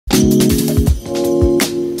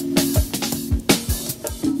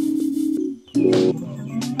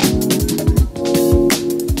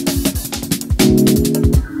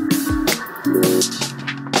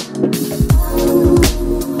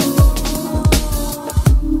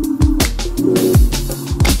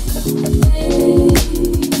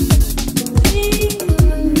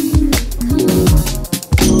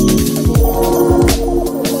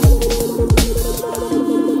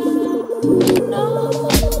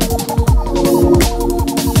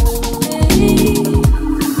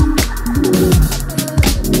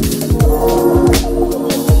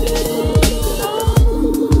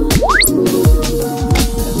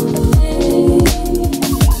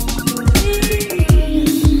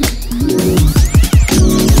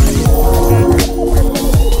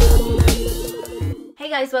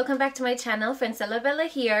guys, welcome back to my channel. Francella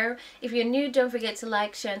here. If you're new, don't forget to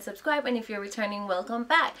like, share and subscribe, and if you're returning, welcome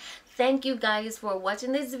back. Thank you guys for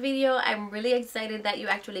watching this video. I'm really excited that you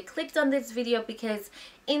actually clicked on this video because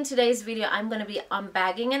in today's video I'm going to be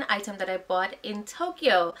unbagging an item that I bought in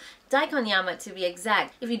Tokyo, DAIKANYAMA to be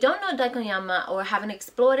exact. If you don't know DAIKANYAMA or haven't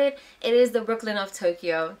explored it, it is the Brooklyn of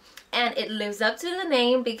Tokyo. And it lives up to the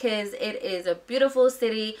name because it is a beautiful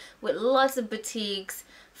city with lots of boutiques,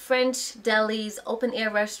 French delis, open-air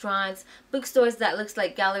restaurants, bookstores that looks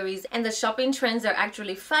like galleries, and the shopping trends are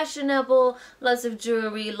actually fashionable, lots of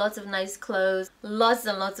jewelry, lots of nice clothes, lots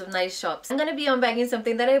and lots of nice shops. I'm going to be unbagging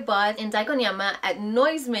something that I bought in DAIKANYAMA at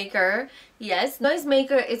NOISEMAKER. Yes,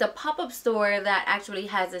 NOISEMAKER is a pop-up store that actually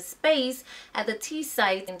has a space at the T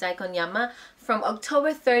site in DAIKANYAMA from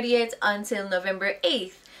October 30th until November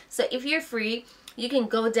 8th. So if you're free, you can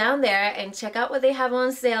go down there and check out what they have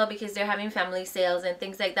on sale because they're having family sales and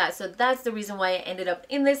things like that. So that's the reason why I ended up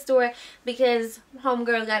in this store, because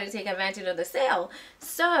homegirl got to take advantage of the sale.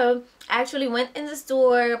 So I actually went in the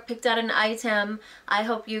store, picked out an item. I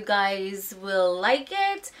hope you guys will like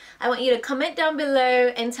it. I want you to comment down below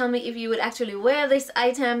and tell me if you would actually wear this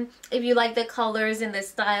item, if you like the colors and the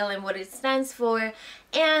style and what it stands for.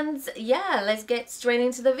 And yeah, let's get straight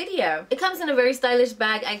into the video. It comes in a very stylish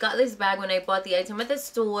bag. I got this bag when I bought the item at the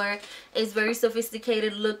store. It's very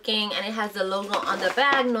sophisticated looking and it has the logo on the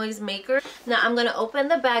bag, NOISEMAKER. Now I'm gonna open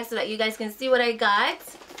the bag so that you guys can see what I got.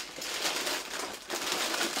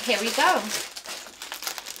 Here we go.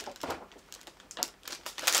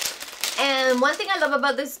 And one thing I love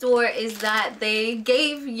about this store is that they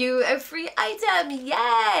gave you a free item.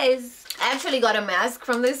 Yes! I actually got a mask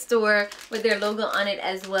from this store with their logo on it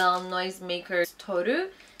as well, NOISEMAKER Toru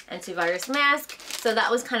antivirus mask. So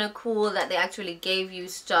that was kind of cool that they actually gave you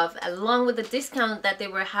stuff along with the discount that they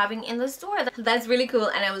were having in the store. That's really cool,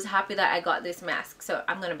 and I was happy that I got this mask. So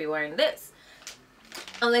I'm gonna be wearing this.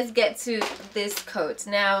 Now let's get to this coat.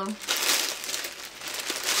 Now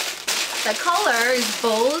the color is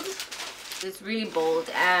bold. It's really bold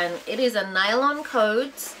and it is a nylon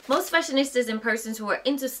coat. Most fashionistas and persons who are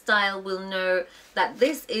into style will know that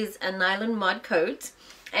this is a nylon mod coat.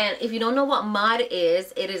 And if you don't know what mod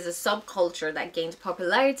is, it is a subculture that gained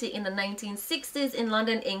popularity in the 1960s in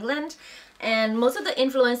London, England. And most of the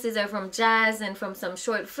influences are from jazz and from some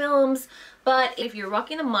short films. But if you're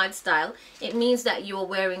rocking a mod style, it means that you're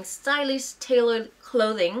wearing stylish, tailored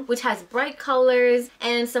clothing, which has bright colors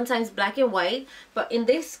and sometimes black and white. But in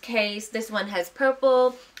this case, this one has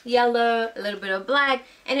purple, yellow, a little bit of black,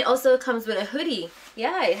 and it also comes with a hoodie.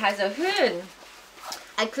 Yeah, it has a hood.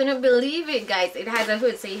 I couldn't believe it, guys. It has a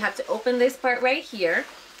hood, so you have to open this part right here,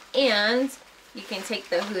 and you can take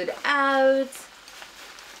the hood out.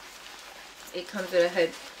 It comes with a hood.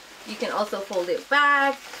 You can also fold it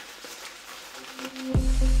back.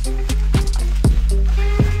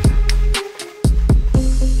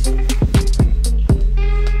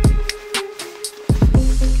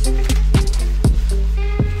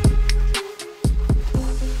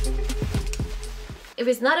 If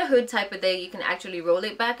it's not a hood type of day, you can actually roll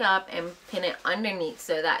it back up and pin it underneath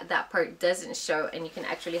so that that part doesn't show, and you can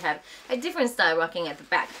actually have a different style rocking at the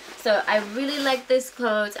back. So I really like this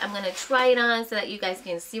coat. I'm gonna try it on so that you guys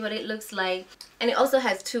can see what it looks like. And it also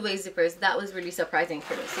has two-way zippers. That was really surprising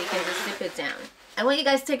for me, so you can just zip it down. I want you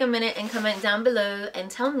guys to take a minute and comment down below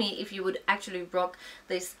and tell me if you would actually rock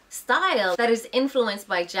this style that is influenced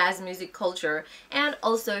by jazz music culture and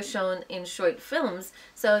also shown in short films.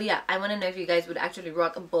 So yeah, I want to know if you guys would actually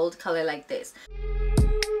rock a bold color like this.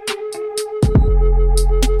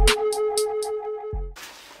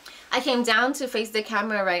 I came down to face the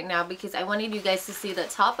camera right now because I wanted you guys to see the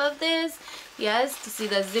top of this. Yes, to see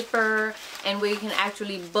the zipper and where you can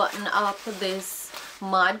actually button up this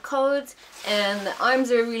mod coat. And the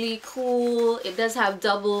arms are really cool. It does have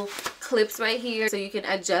double clips right here, so you can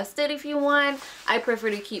adjust it if you want. I prefer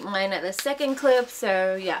to keep mine at the second clip,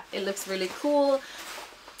 so yeah, it looks really cool.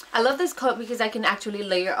 I love this coat because I can actually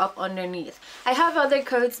layer up underneath. I have other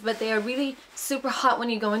coats, but they are really super hot when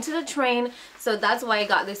you go into the train, so that's why I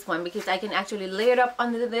got this one, because I can actually layer it up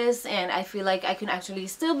under this, and I feel like I can actually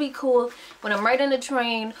still be cool when I'm riding the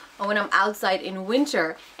train or when I'm outside in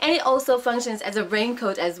winter. And it also functions as a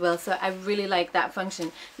raincoat as well, so I really like that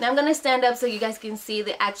function. Now I'm gonna stand up so you guys can see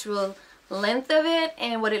the actual length of it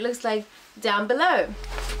and what it looks like down below.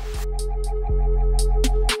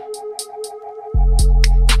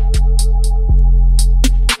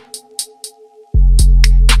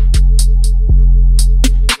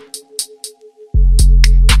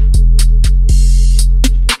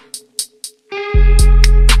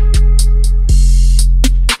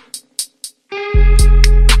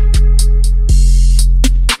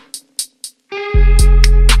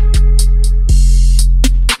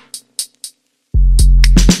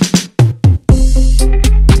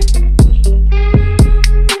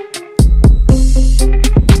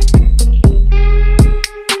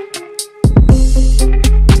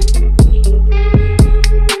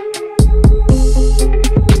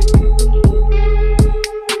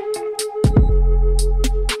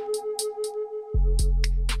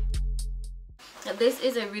 this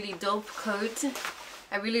is a really dope coat.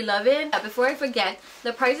 I really love it. Before I forget,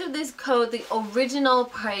 the price of this coat, the original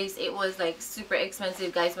price, it was like super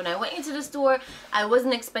expensive, guys. When I went into the store, I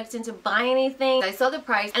wasn't expecting to buy anything. I saw the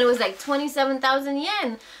price and it was like 27,000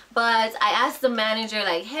 yen. But I asked the manager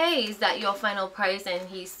like, hey, is that your final price? And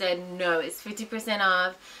he said no, it's 50%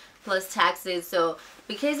 off plus taxes. So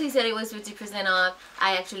because he said it was 50% off,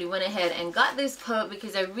 I actually went ahead and got this coat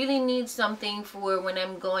because I really need something for when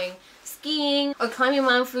I'm going skiing or climbing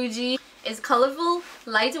Mount Fuji. It's colorful,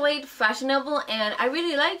 lightweight, fashionable, and I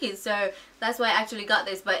really like it, so that's why I actually got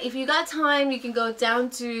this. But if you got time, you can go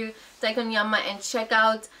down to DAIKANYAMA and check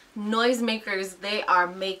out NOISEMAKERs. They are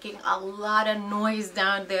making a lot of noise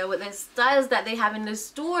down there with the styles that they have in the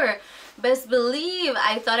store. Best believe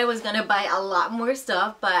I thought I was gonna buy a lot more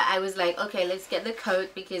stuff, but I was like, okay, let's get the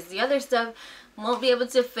coat because the other stuff won't be able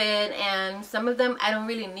to fit, and some of them I don't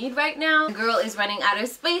really need right now. The girl is running out of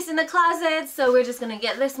space in the closet, so we're just gonna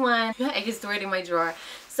get this one. I can store it in my drawer.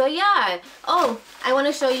 So yeah. Oh, I want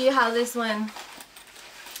to show you how this one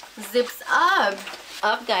zips up.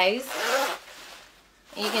 Up, guys.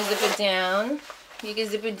 You can zip it down. You can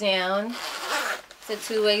zip it down. It's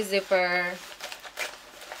a two-way zipper.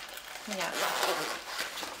 Yeah.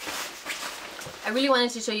 I really wanted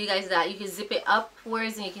to show you guys that you can zip it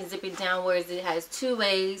upwards and you can zip it downwards. It has two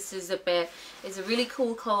ways to zip it. It's a really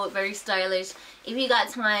cool coat, very stylish. If you got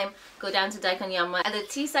time, go down to DAIKANYAMA. At the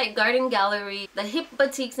T-Side Garden Gallery, the hip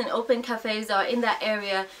boutiques and open cafes are in that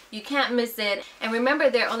area. You can't miss it. And remember,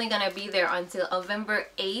 they're only going to be there until November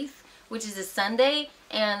 8th, which is a Sunday.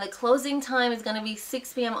 And the closing time is going to be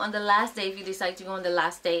 6 p.m. on the last day if you decide to go on the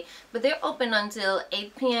last day. But they're open until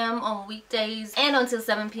 8 p.m. on weekdays and until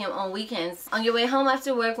 7 p.m. on weekends. On your way home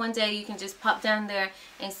after work one day, you can just pop down there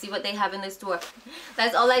and see what they have in the store.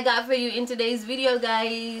 That's all I got for you in today's video,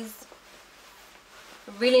 guys.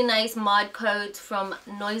 Really nice mod coat from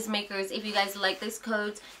NOISEMAKERs. If you guys like this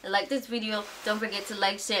coat and like this video, don't forget to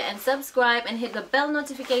like, share, and subscribe, and hit the bell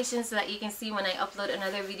notification so that you can see when I upload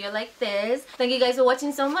another video like this. Thank you guys for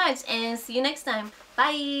watching so much, and see you next time.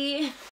 Bye!